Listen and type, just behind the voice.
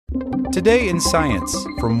Today in Science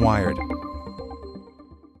from Wired.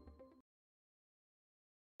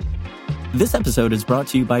 This episode is brought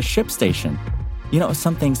to you by ShipStation. You know,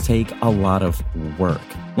 some things take a lot of work,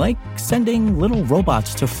 like sending little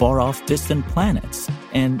robots to far-off distant planets.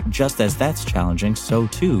 And just as that's challenging, so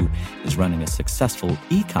too is running a successful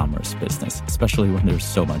e-commerce business, especially when there's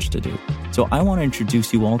so much to do. So I want to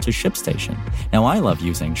introduce you all to ShipStation. Now, I love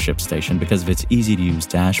using ShipStation because of its easy-to-use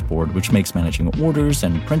dashboard, which makes managing orders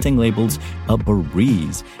and printing labels a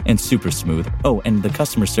breeze and super smooth. Oh, and the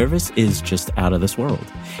customer service is just out of this world.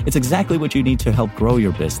 It's exactly what you need to help grow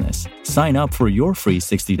your business. Sign up for your free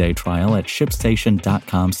 60-day trial at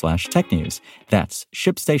shipstation.com/technews. That's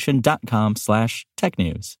shipstation.com/technews.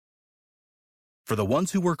 For the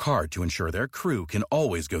ones who work hard to ensure their crew can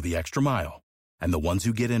always go the extra mile, and the ones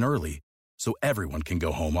who get in early so everyone can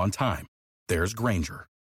go home on time, there's Grainger,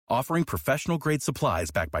 offering professional-grade supplies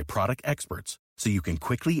backed by product experts so you can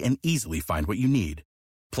quickly and easily find what you need.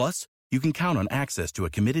 Plus, you can count on access to a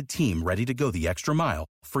committed team ready to go the extra mile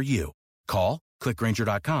for you. Call, click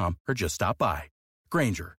Grainger.com, or just stop by.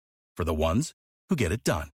 Grainger, for the ones who get it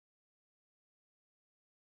done.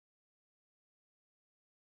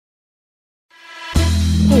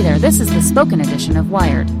 Hey there, this is the spoken edition of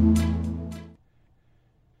Wired.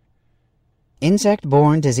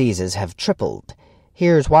 Insect-borne diseases have tripled.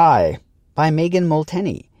 Here's why, by Megan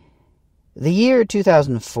Molteni. The year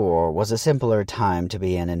 2004 was a simpler time to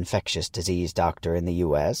be an infectious disease doctor in the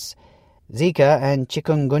U.S. Zika and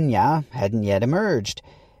chikungunya hadn't yet emerged.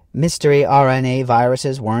 Mystery RNA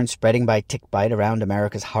viruses weren't spreading by tick bite around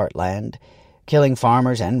America's heartland, killing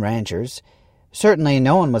farmers and ranchers. Certainly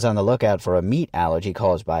no one was on the lookout for a meat allergy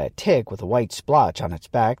caused by a tick with a white splotch on its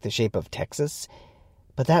back the shape of Texas.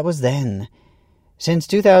 But that was then. Since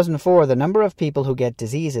 2004, the number of people who get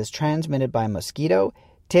diseases transmitted by mosquito,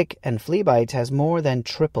 tick, and flea bites has more than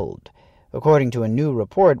tripled, according to a new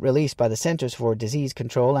report released by the Centers for Disease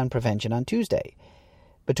Control and Prevention on Tuesday.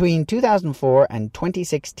 Between 2004 and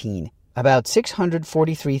 2016, about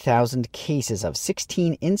 643,000 cases of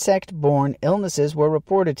 16 insect-borne illnesses were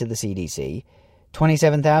reported to the CDC,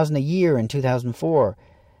 27,000 a year in 2004,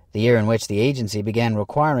 the year in which the agency began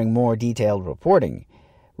requiring more detailed reporting,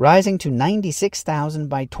 rising to 96,000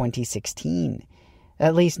 by 2016.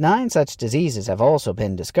 At least 9 such diseases have also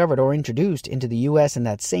been discovered or introduced into the U.S. in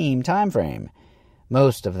that same time frame.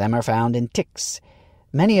 Most of them are found in ticks.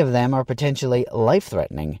 Many of them are potentially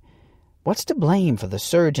life-threatening. What's to blame for the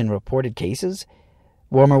surge in reported cases?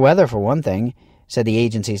 Warmer weather, for one thing, said the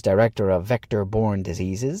agency's director of vector-borne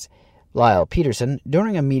diseases, Lyle Peterson,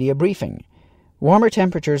 during a media briefing. Warmer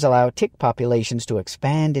temperatures allow tick populations to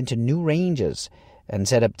expand into new ranges and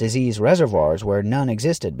set up disease reservoirs where none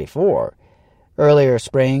existed before. Earlier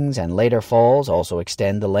springs and later falls also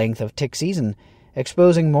extend the length of tick season,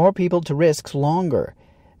 exposing more people to risks longer.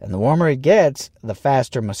 And the warmer it gets, the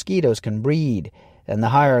faster mosquitoes can breed, and the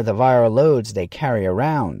higher the viral loads they carry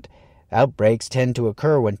around. Outbreaks tend to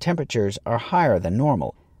occur when temperatures are higher than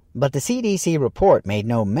normal. But the CDC report made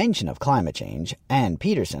no mention of climate change, and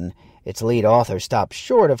Peterson, its lead author, stopped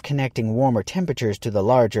short of connecting warmer temperatures to the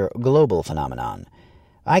larger global phenomenon.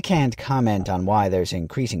 I can't comment on why there's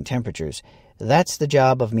increasing temperatures. That's the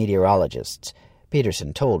job of meteorologists,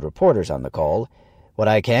 Peterson told reporters on the call. What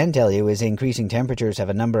I can tell you is increasing temperatures have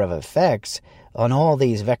a number of effects on all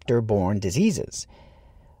these vector-borne diseases.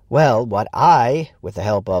 Well, what I, with the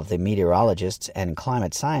help of the meteorologists and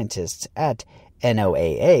climate scientists at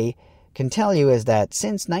NOAA, can tell you is that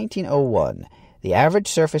since 1901, the average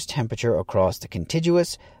surface temperature across the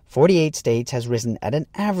contiguous 48 states has risen at an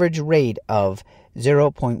average rate of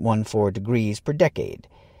 0.14 degrees per decade.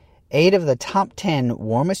 8 of the top 10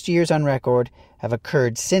 warmest years on record have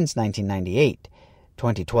occurred since 1998.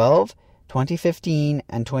 2012, 2015,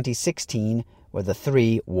 and 2016 were the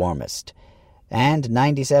 3 warmest. And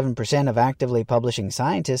 97% of actively publishing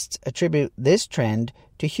scientists attribute this trend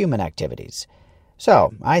to human activities.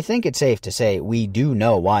 So, I think it's safe to say we do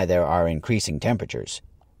know why there are increasing temperatures.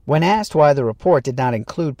 When asked why the report did not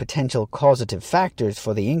include potential causative factors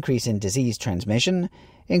for the increase in disease transmission,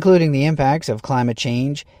 including the impacts of climate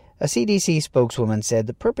change, a CDC spokeswoman said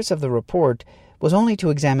the purpose of the report was only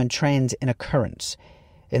to examine trends in occurrence.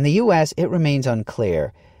 In the U.S., it remains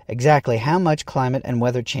unclear exactly how much climate and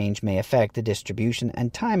weather change may affect the distribution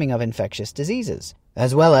and timing of infectious diseases,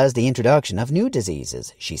 as well as the introduction of new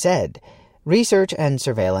diseases, she said. Research and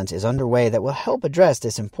surveillance is underway that will help address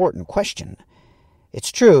this important question.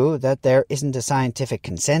 It's true that there isn't a scientific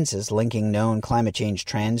consensus linking known climate change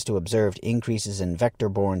trends to observed increases in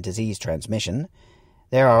vector-borne disease transmission.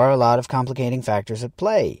 There are a lot of complicating factors at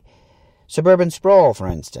play. Suburban sprawl, for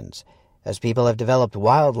instance. As people have developed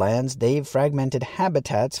wildlands, they've fragmented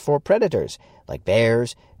habitats for predators like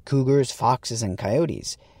bears, cougars, foxes, and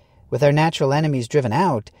coyotes. With their natural enemies driven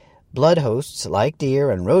out, blood hosts like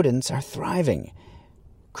deer and rodents are thriving,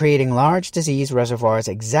 creating large disease reservoirs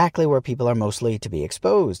exactly where people are mostly to be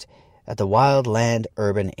exposed, at the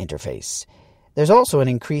wildland-urban interface. There's also an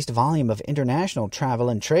increased volume of international travel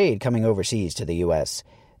and trade coming overseas to the U.S.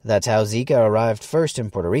 That's how Zika arrived first in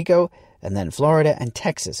Puerto Rico, and then Florida and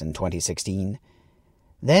Texas in 2016.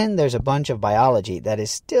 Then there's a bunch of biology that is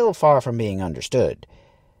still far from being understood.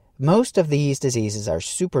 Most of these diseases are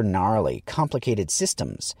super gnarly, complicated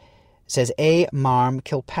systems, says A. Marm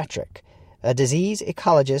Kilpatrick, a disease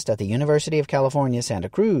ecologist at the University of California, Santa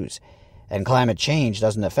Cruz. And climate change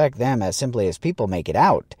doesn't affect them as simply as people make it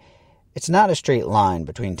out. It's not a straight line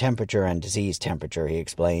between temperature and disease temperature, he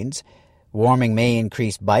explains. Warming may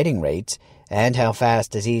increase biting rates and how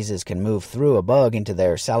fast diseases can move through a bug into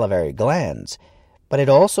their salivary glands, but it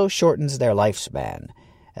also shortens their lifespan.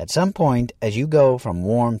 At some point, as you go from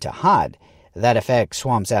warm to hot, that effect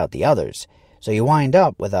swamps out the others, so you wind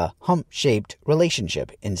up with a hump-shaped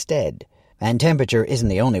relationship instead. And temperature isn't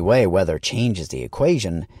the only way weather changes the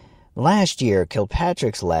equation. Last year,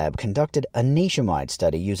 Kilpatrick's lab conducted a nationwide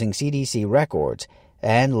study using CDC records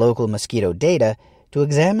and local mosquito data to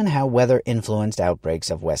examine how weather influenced outbreaks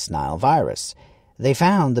of West Nile virus. They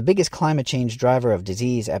found the biggest climate change driver of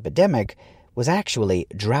disease epidemic was actually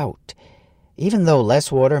drought. Even though less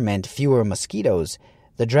water meant fewer mosquitoes,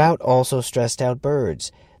 the drought also stressed out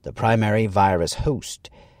birds, the primary virus host.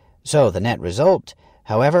 So the net result,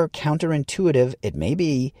 however counterintuitive it may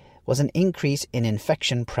be, was an increase in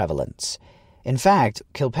infection prevalence. In fact,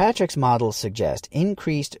 Kilpatrick's models suggest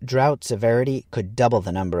increased drought severity could double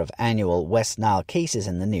the number of annual West Nile cases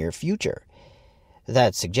in the near future.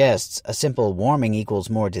 That suggests a simple warming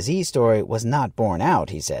equals more disease story was not borne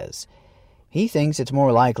out, he says. He thinks it's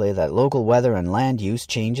more likely that local weather and land use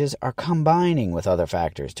changes are combining with other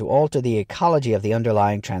factors to alter the ecology of the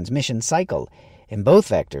underlying transmission cycle in both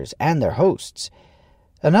vectors and their hosts.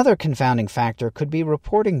 Another confounding factor could be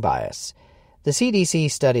reporting bias. The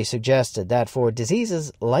CDC study suggested that for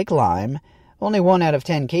diseases like Lyme, only 1 out of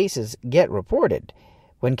 10 cases get reported.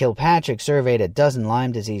 When Kilpatrick surveyed a dozen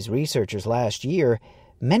Lyme disease researchers last year,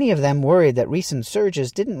 many of them worried that recent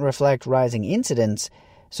surges didn't reflect rising incidence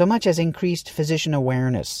so much as increased physician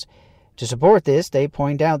awareness. To support this, they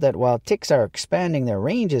point out that while ticks are expanding their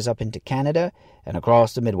ranges up into Canada and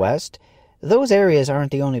across the Midwest, those areas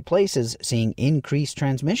aren't the only places seeing increased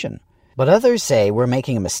transmission. But others say we're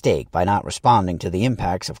making a mistake by not responding to the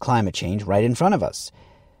impacts of climate change right in front of us.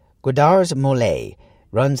 Guidars Mollet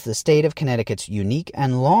runs the state of Connecticut's unique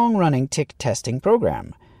and long-running tick testing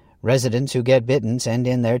program. Residents who get bitten send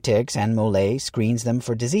in their ticks, and Mollet screens them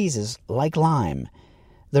for diseases like Lyme.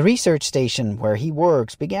 The research station where he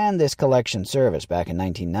works began this collection service back in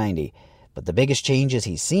 1990, but the biggest changes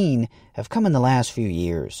he's seen have come in the last few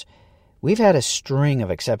years. We've had a string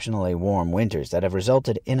of exceptionally warm winters that have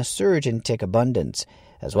resulted in a surge in tick abundance,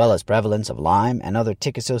 as well as prevalence of Lyme and other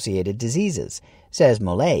tick-associated diseases, says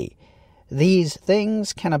Mollet. These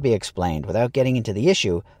things cannot be explained without getting into the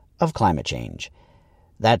issue of climate change.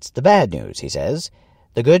 That's the bad news, he says.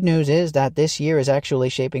 The good news is that this year is actually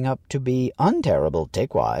shaping up to be unterrible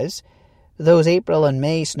tick-wise. Those April and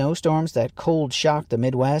May snowstorms that cold shocked the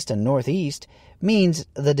Midwest and Northeast means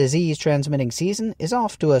the disease-transmitting season is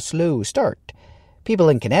off to a slow start. People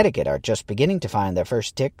in Connecticut are just beginning to find their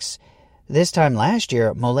first ticks. This time last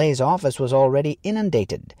year, Mollet's office was already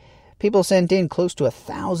inundated. People sent in close to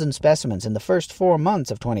 1,000 specimens in the first 4 months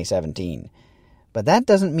of 2017. But that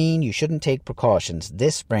doesn't mean you shouldn't take precautions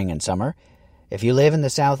this spring and summer. If you live in the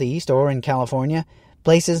Southeast or in California,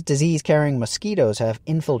 places disease-carrying mosquitoes have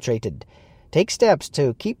infiltrated. Take steps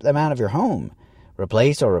to keep them out of your home.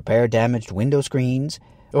 Replace or repair damaged window screens.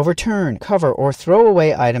 Overturn, cover, or throw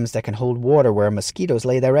away items that can hold water where mosquitoes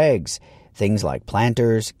lay their eggs. Things like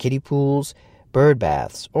planters, kiddie pools, bird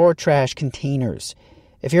baths, or trash containers.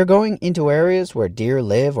 If you're going into areas where deer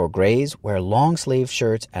live or graze, wear long-sleeve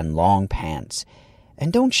shirts and long pants.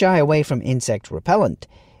 And don't shy away from insect repellent.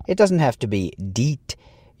 It doesn't have to be DEET.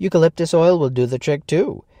 Eucalyptus oil will do the trick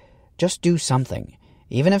too. Just do something.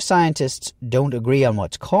 Even if scientists don't agree on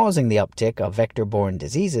what's causing the uptick of vector-borne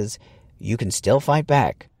diseases, you can still fight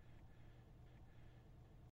back.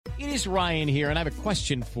 It is Ryan here, and I have a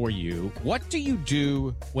question for you. What do you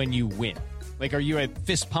do when you win? Like, are you a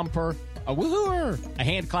fist pumper? A woohooer, a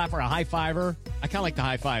hand clapper, a high fiver. I kind of like the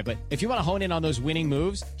high five, but if you want to hone in on those winning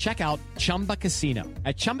moves, check out Chumba Casino.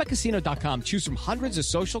 At ChumbaCasino.com, choose from hundreds of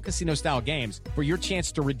social casino style games for your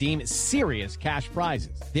chance to redeem serious cash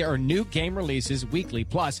prizes. There are new game releases weekly,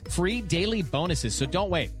 plus free daily bonuses. So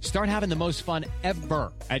don't wait. Start having the most fun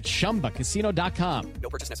ever at ChumbaCasino.com. No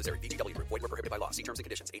purchase necessary. VGW Group. Void where prohibited by law. See terms and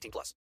conditions. 18+.